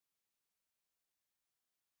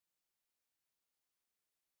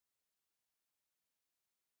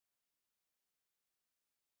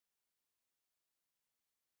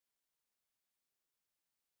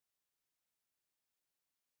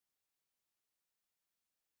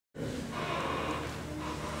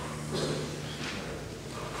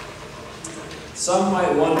Some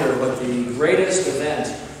might wonder what the greatest event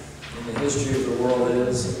in the history of the world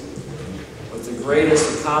is, what the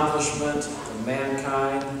greatest accomplishment of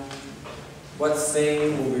mankind, what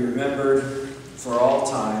thing will be remembered for all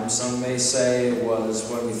time. Some may say it was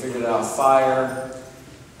when we figured out fire,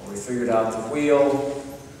 or we figured out the wheel.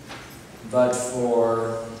 But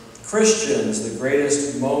for Christians, the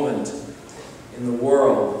greatest moment in the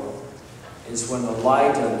world is when the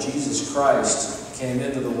light of Jesus Christ came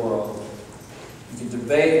into the world. You can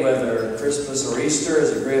debate whether Christmas or Easter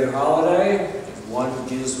is a greater holiday. One,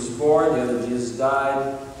 Jesus was born, the other, Jesus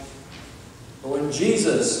died. But when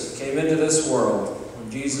Jesus came into this world,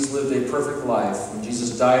 when Jesus lived a perfect life, when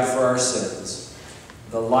Jesus died for our sins,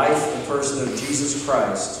 the life and person of Jesus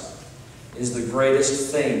Christ is the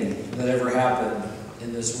greatest thing that ever happened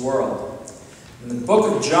in this world. In the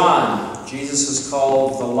book of John, Jesus is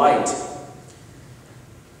called the light.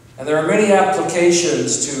 And there are many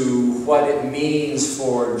applications to what it means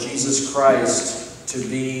for Jesus Christ to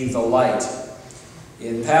be the light.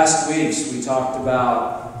 In past weeks, we talked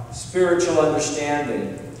about spiritual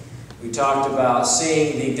understanding. We talked about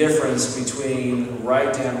seeing the difference between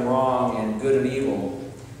right and wrong and good and evil.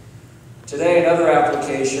 Today, another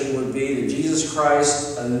application would be that Jesus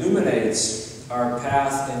Christ illuminates our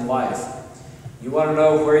path in life. You want to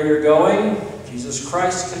know where you're going? Jesus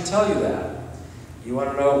Christ can tell you that. You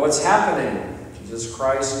want to know what's happening? Jesus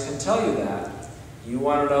Christ can tell you that. You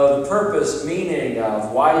want to know the purpose, meaning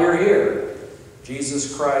of why you're here?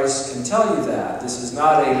 Jesus Christ can tell you that. This is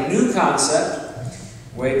not a new concept.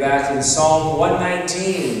 Way back in Psalm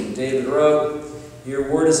 119, David wrote,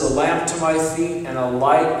 "Your word is a lamp to my feet and a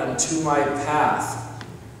light unto my path."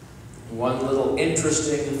 One little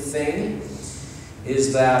interesting thing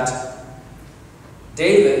is that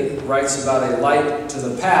David writes about a light to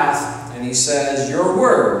the path, and he says, "Your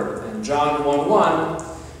word." And John 1:1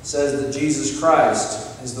 says that Jesus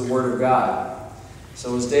Christ is the Word of God.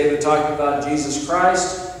 So was David talking about Jesus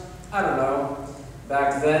Christ? I don't know.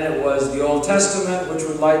 Back then it was the Old Testament which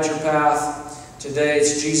would light your path. Today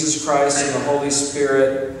it's Jesus Christ and the Holy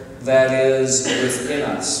Spirit that is within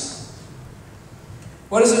us.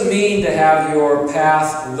 What does it mean to have your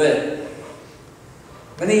path lit?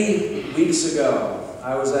 Many weeks ago,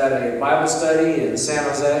 I was at a Bible study in San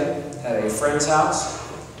Jose at a friend's house,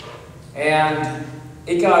 and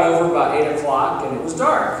it got over about 8 o'clock and it was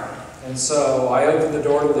dark. And so I opened the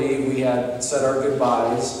door to leave. We had said our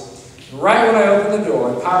goodbyes. Right when I opened the door,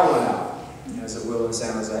 the power went out, as it will in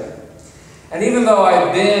San Jose. And even though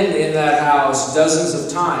I'd been in that house dozens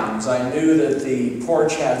of times, I knew that the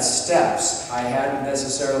porch had steps. I hadn't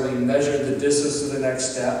necessarily measured the distance to the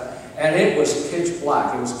next step. And it was pitch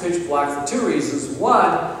black. It was pitch black for two reasons.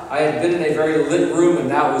 One, I had been in a very lit room and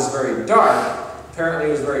now it was very dark. Apparently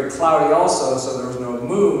it was very cloudy also, so there was no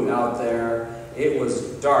moon out there. It was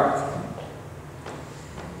dark.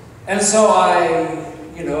 And so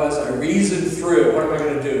as I reasoned through, what am I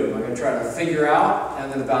going to do? Am I going to try to figure out?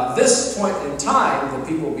 And then about this point in time, the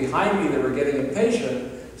people behind me that were getting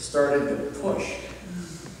impatient started to push.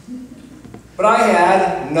 But I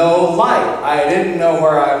had no light. I didn't know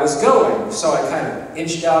where I was going, so I kind of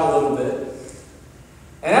inched out a little bit.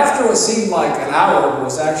 And after what seemed like an hour, but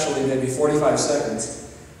was actually maybe 45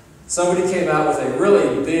 seconds, somebody came out with a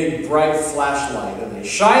really big, bright flashlight. And they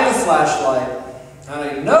shined the flashlight, and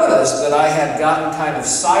I noticed that I had gotten kind of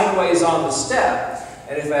sideways on the step.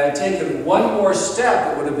 And if I had taken one more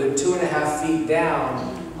step, it would have been 2.5 feet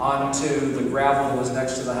down onto the gravel that was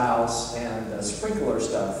next to the house and the sprinkler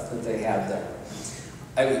stuff that they had there.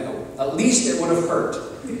 I mean, at least it would have hurt.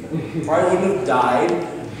 Probably wouldn't have died,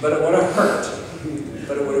 but it would have hurt.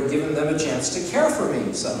 But it would have given them a chance to care for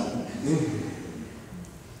me. So,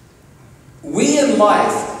 we in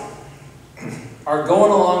life are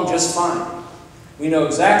going along just fine. We know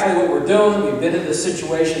exactly what we're doing. We've been in this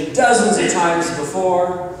situation dozens of times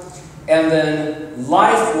before. And then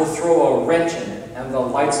life will throw a wrench in it, and the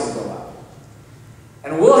lights will go out.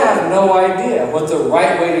 And we'll have no idea what the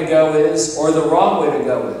right way to go is or the wrong way to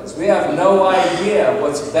go is. We have no idea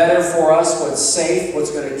what's better for us, what's safe,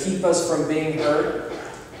 what's going to keep us from being hurt.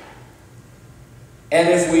 And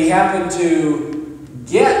if we happen to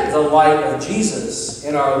get the light of Jesus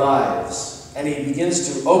in our lives, and He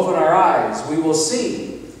begins to open our eyes, we will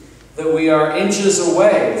see that we are inches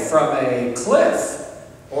away from a cliff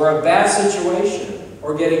or a bad situation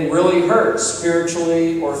or getting really hurt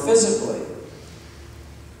spiritually or physically.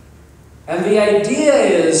 And the idea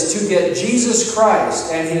is to get Jesus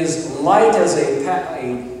Christ and His light as a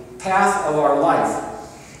path of our life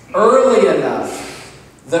early enough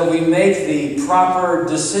that we make the proper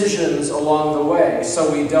decisions along the way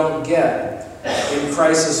so we don't get in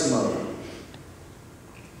crisis mode.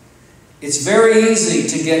 It's very easy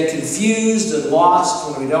to get confused and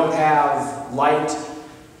lost when we don't have light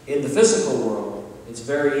in the physical world. It's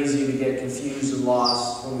very easy to get confused and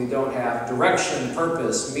lost when we don't have direction,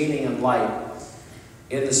 purpose, meaning, and light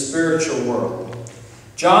in the spiritual world.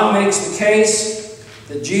 John makes the case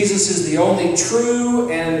that Jesus is the only true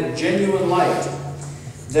and genuine light.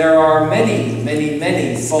 There are many, many,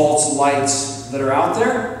 many false lights that are out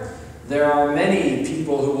there. There are many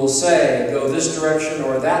people who will say, go this direction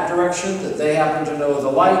or that direction, that they happen to know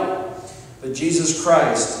the light. But Jesus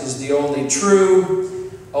Christ is the only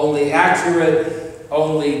true, only accurate,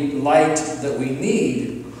 only light that we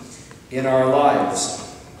need in our lives.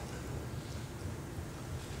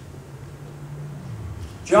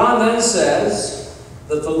 John then says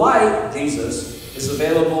that the light, Jesus, is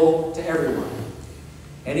available to everyone.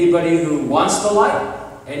 Anybody who wants the light,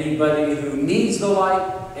 anybody who needs the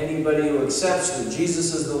light, anybody who accepts that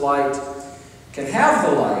Jesus is the light can have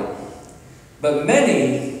the light, but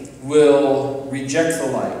many will reject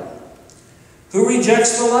the light. Who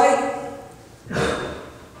rejects the light?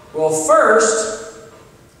 Well, first,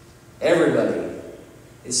 everybody.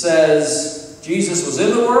 It says Jesus was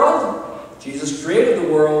in the world, Jesus created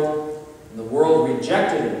the world, and the world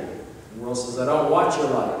rejected him. The world says, I don't want your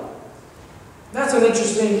light. That's an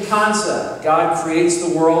interesting concept. God creates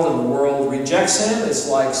the world and the world rejects him. It's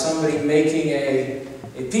like somebody making a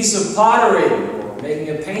piece of pottery or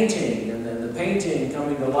making a painting, and then the painting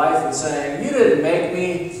coming to life and saying, you didn't make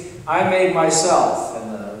me, I made myself.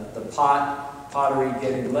 And the pottery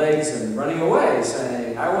getting legs and running away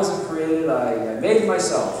saying, I wasn't created, I made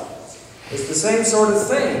myself. It's the same sort of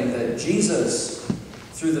thing that Jesus,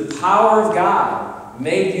 through the power of God,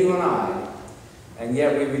 made you and I, and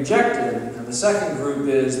yet we reject him. And the second group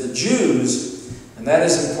is the Jews, and that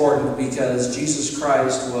is important because Jesus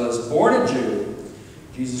Christ was born a Jew.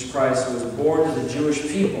 Jesus Christ was born to the Jewish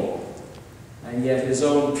people, and yet his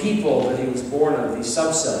own people that he was born of, the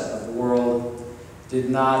subset of the world, did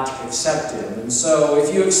not accept him. And so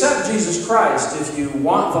if you accept Jesus Christ, if you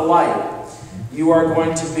want the light, you are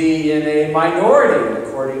going to be in a minority,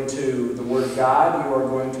 according to the Word of God. You are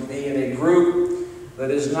going to be in a group that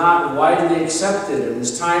is not widely accepted. And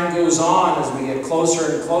as time goes on, as we get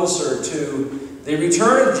closer and closer to the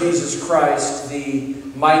return of Jesus Christ, the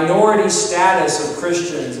minority status of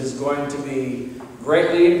Christians is going to be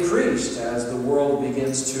greatly increased as the world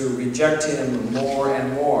begins to reject him more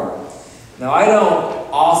and more. Now, I don't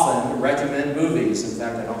often recommend movies. In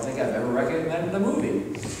fact, I don't think I've ever recommended a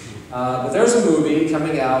movie. But there's a movie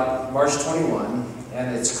coming out March 21,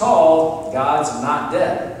 and it's called God's Not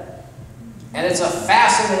Dead. And it's a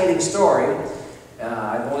fascinating story.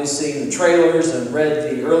 I've only seen the trailers and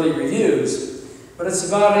read the early reviews, but it's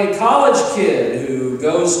about a college kid who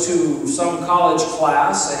goes to some college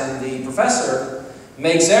class, and the professor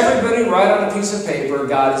makes everybody write on a piece of paper,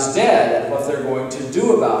 God is dead, and what they're going to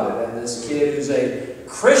do about it. And this kid, who's a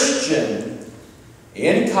Christian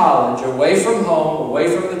in college, away from home,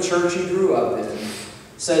 away from the church he grew up in,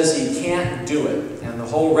 says he can't do it. And the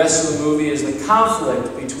whole rest of the movie is the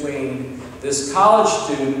conflict between this college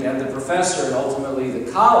student and the professor, and ultimately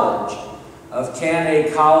the college, of can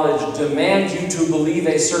a college demand you to believe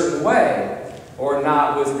a certain way or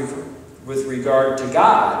not with regard to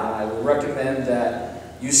God. And I would recommend that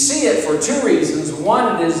you see it for two reasons.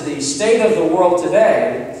 One, it is the state of the world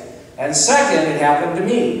today, and second, it happened to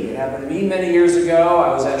me. It happened to me many years ago.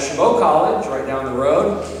 I was at Chabot College, right down the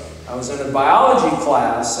road. I was in a biology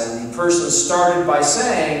class, and the person started by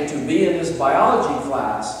saying, to be in this biology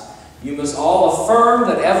class, you must all affirm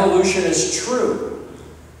that evolution is true.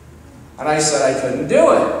 And I said I couldn't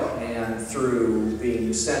do it. And through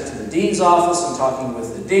being sent to the dean's office and talking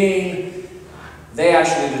with the dean, they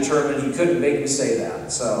actually determined he couldn't make me say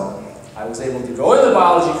that. So I was able to go in the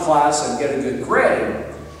biology class and get a good grade.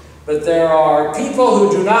 But there are people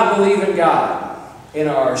who do not believe in God in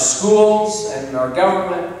our schools and in our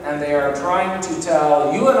government, and they are trying to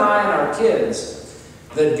tell you and I and our kids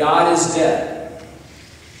that God is dead.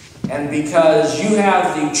 And because you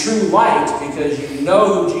have the true light, because you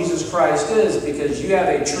know who Jesus Christ is, because you have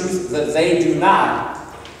a truth that they do not,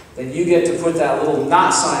 then you get to put that little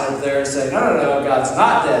not sign up there and say, no, no, no, God's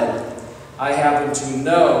not dead. I happen to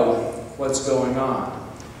know what's going on.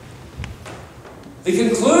 The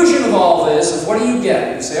conclusion of all this is, what do you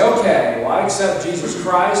get? You say, okay, well, I accept Jesus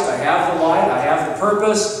Christ, I have the light, I have the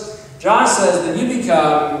purpose. John says that you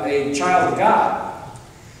become a child of God.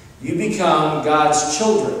 You become God's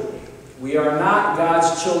children. We are not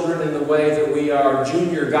God's children in the way that we are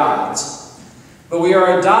junior gods, but we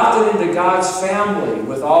are adopted into God's family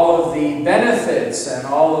with all of the benefits and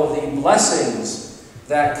all of the blessings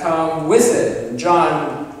that come with it. And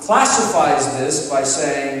John classifies this by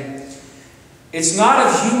saying, it's not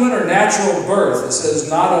of human or natural birth. It says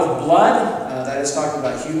not of blood. That is talking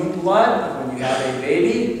about human blood. When you have a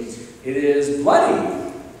baby, it is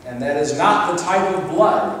bloody. And that is not the type of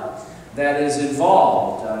blood that is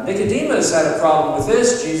involved. Nicodemus had a problem with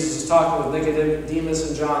this. Jesus is talking with Nicodemus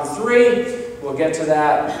in John 3. We'll get to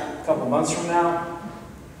that a couple months from now.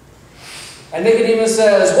 And Nicodemus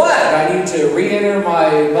says, what? I need to re-enter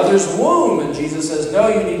my mother's womb. And Jesus says, no,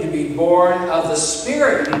 you need to be born of the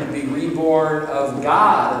Spirit. You need to be reborn of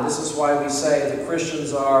God. And this is why we say that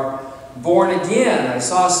Christians are born again. I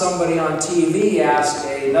saw somebody on TV ask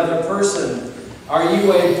another person, are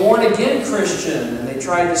you a born-again Christian? And they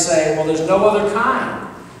tried to say, well, there's no other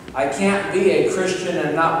kind. I can't be a Christian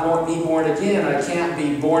and not be born again. I can't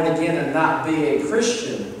be born again and not be a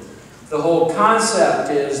Christian. The whole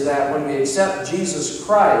concept is that when we accept Jesus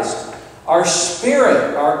Christ, our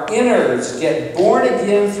spirit, our innards, get born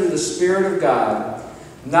again through the Spirit of God,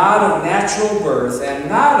 not of natural birth and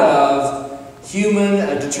not of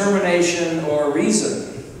human determination or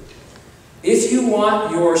reason. If you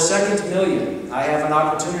want your second million, I have an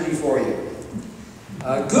opportunity for you.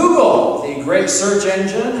 Google, the great search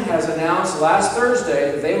engine, has announced last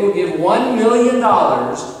Thursday that they will give $1 million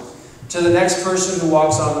to the next person who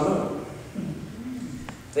walks on the moon.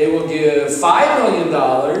 They will give $5 million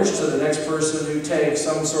to the next person who takes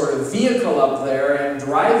some sort of vehicle up there and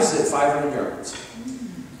drives it 500 yards.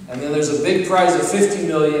 And then there's a big prize of $50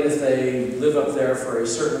 million if they live up there for a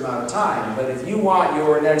certain amount of time. But if you want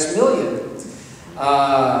your next million,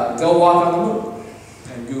 go walk on the moon,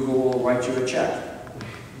 and Google will write you a check.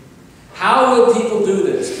 How will people do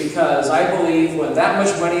this? Because I believe when that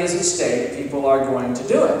much money is at stake, people are going to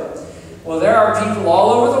do it. Well, there are people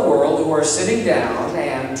all over the world who are sitting down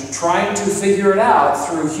and trying to figure it out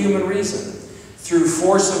through human reason, through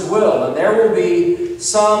force of will. And there will be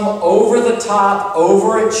some over-the-top,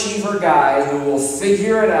 overachiever guy who will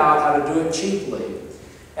figure it out how to do it cheaply.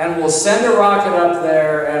 And will send a rocket up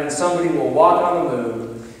there, and somebody will walk on the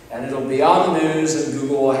moon, and it'll be on the news, and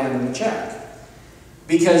Google will hand them a check.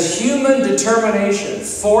 Because human determination,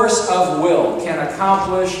 force of will, can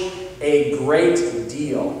accomplish a great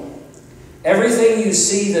deal. Everything you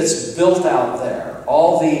see that's built out there,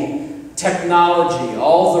 all the technology,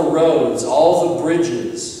 all the roads, all the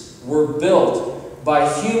bridges, were built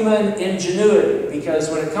by human ingenuity. Because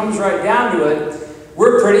when it comes right down to it,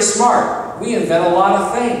 we're pretty smart. We invent a lot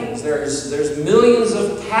of things. There's millions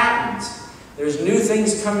of patents. There's new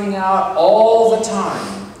things coming out all the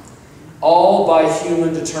time, all by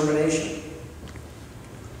human determination.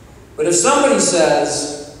 But if somebody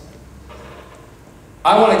says,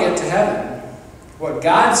 I want to get to heaven, what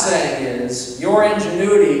God's saying is, your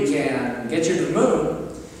ingenuity can get you to the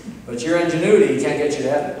moon, but your ingenuity can't get you to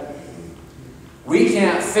heaven. We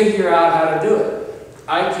can't figure out how to do it.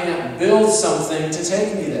 I can't build something to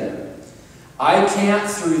take me there. I can't,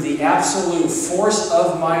 through the absolute force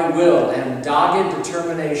of my will and dogged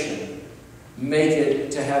determination, make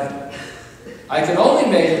it to heaven. I can only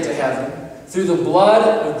make it to heaven through the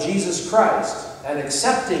blood of Jesus Christ and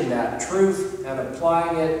accepting that truth and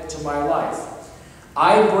applying it to my life.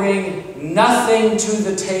 I bring nothing to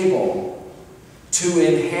the table to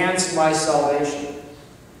enhance my salvation.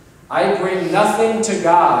 I bring nothing to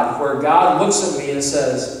God where God looks at me and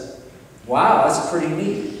says, wow, that's pretty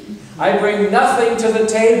neat. I bring nothing to the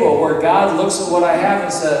table where God looks at what I have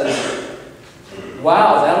and says,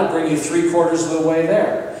 wow, that'll bring you 3/4 of the way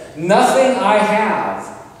there. Nothing I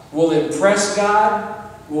have will impress God,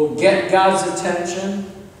 will get God's attention,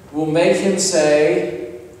 will make Him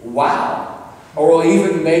say, wow, or will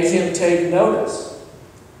even make Him take notice.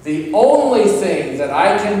 The only thing that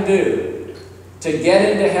I can do to get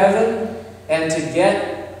into heaven and to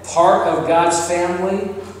get part of God's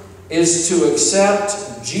family is to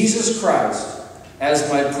accept Jesus Christ as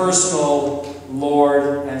my personal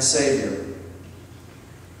Lord and Savior.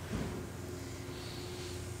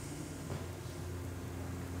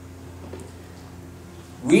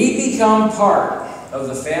 We become part of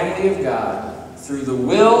the family of God through the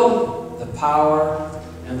will, the power,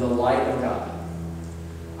 and the light of God.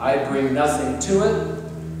 I bring nothing to it.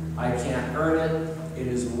 I can't earn it. It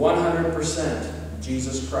is 100%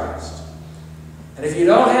 Jesus Christ. And if you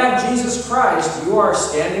don't have Jesus Christ, you are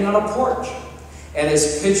standing on a porch, and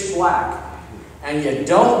it's pitch black. And you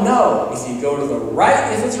don't know if you go to the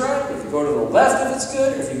right if it's right, if you go to the left if it's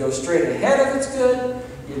good, if you go straight ahead if it's good.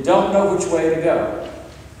 You don't know which way to go.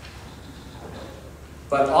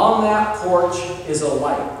 But on that porch is a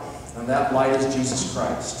light, and that light is Jesus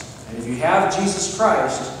Christ. And if you have Jesus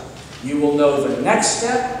Christ, you will know the next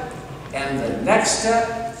step, and the next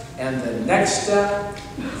step, and the next step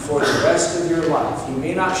for the rest of your life. He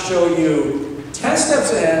may not show you 10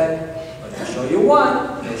 steps ahead, but he'll show you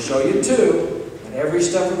 1, he'll show you 2, and every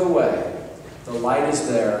step of the way, the light is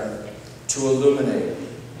there to illuminate.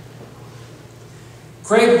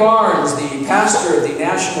 Craig Barnes, the pastor of the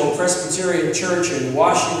National Presbyterian Church in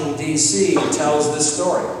Washington, D.C., tells this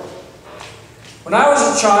story. When I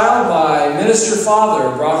was a child, my minister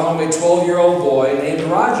father brought home a 12-year-old boy named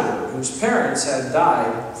Roger, whose parents had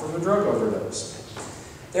died from a drug overdose.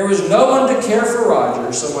 There was no one to care for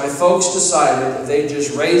Roger, so my folks decided they'd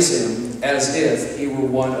just raise him as if he were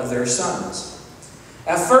one of their sons.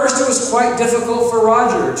 At first, it was quite difficult for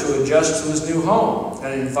Roger to adjust to his new home,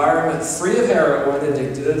 an environment free of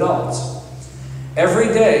heroin-addicted adults. Every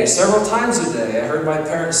day, several times a day, I heard my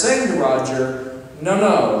parents saying to Roger,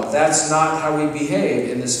 "No, that's not how we behave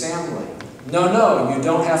in this family. No, you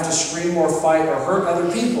don't have to scream or fight or hurt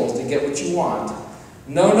other people to get what you want.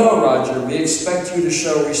 No, Roger, we expect you to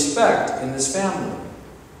show respect in this family."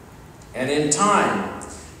 And in time,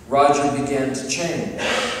 Roger began to change.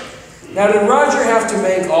 Now, did Roger have to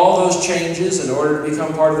make all those changes in order to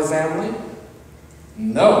become part of the family?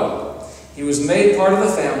 No. He was made part of the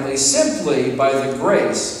family simply by the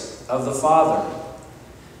grace of the Father.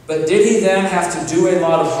 But did he then have to do a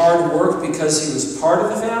lot of hard work because he was part of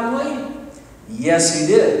the family? Yes, he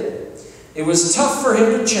did. It was tough for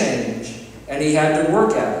him to change, and he had to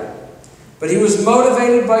work at it. But he was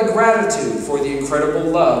motivated by gratitude for the incredible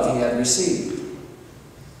love he had received.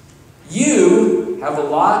 You have a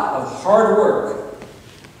lot of hard work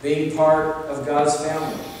being part of God's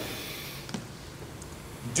family.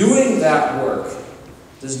 Doing that work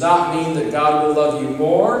does not mean that God will love you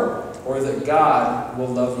more or that God will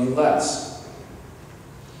love you less.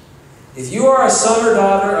 If you are a son or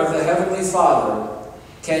daughter of the Heavenly Father,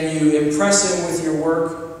 can you impress Him with your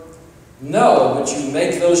work? No, but you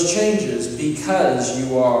make those changes because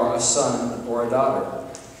you are a son or a daughter.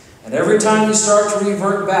 And every time you start to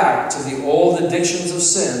revert back to the old addictions of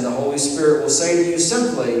sin, the Holy Spirit will say to you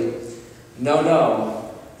simply,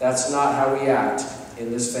 no, that's not how we act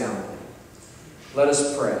in this family. Let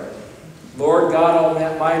us pray. Lord God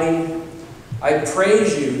Almighty, I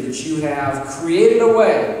praise you that you have created a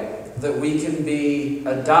way that we can be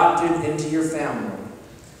adopted into your family.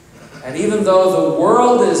 And even though the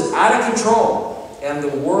world is out of control and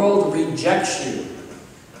the world rejects you,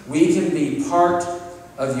 we can be part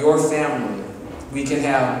of your family. We can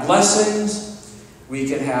have blessings, we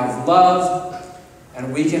can have love,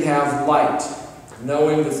 and we can have light,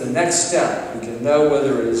 knowing that the next step, we can know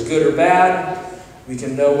whether it is good or bad, we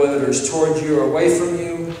can know whether it is towards you or away from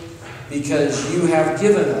you, because you have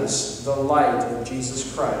given us the light of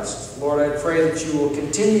Jesus Christ. Lord, I pray that you will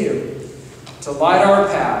continue to light our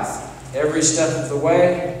path every step of the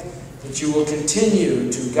way, that you will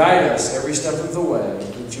continue to guide us every step of the way,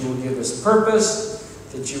 that you will give us purpose,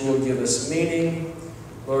 that you will give us meaning.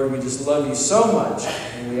 Lord, we just love you so much,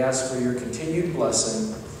 and we ask for your continued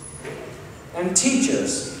blessing. And teach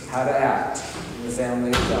us how to act in the family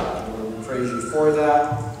of God. Lord, we praise you for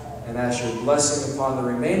that, and ask your blessing upon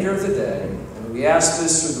the remainder of the day. And we ask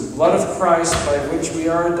this through the blood of Christ by which we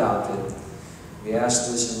are adopted. We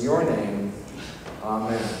ask this in your name.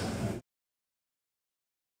 Amen.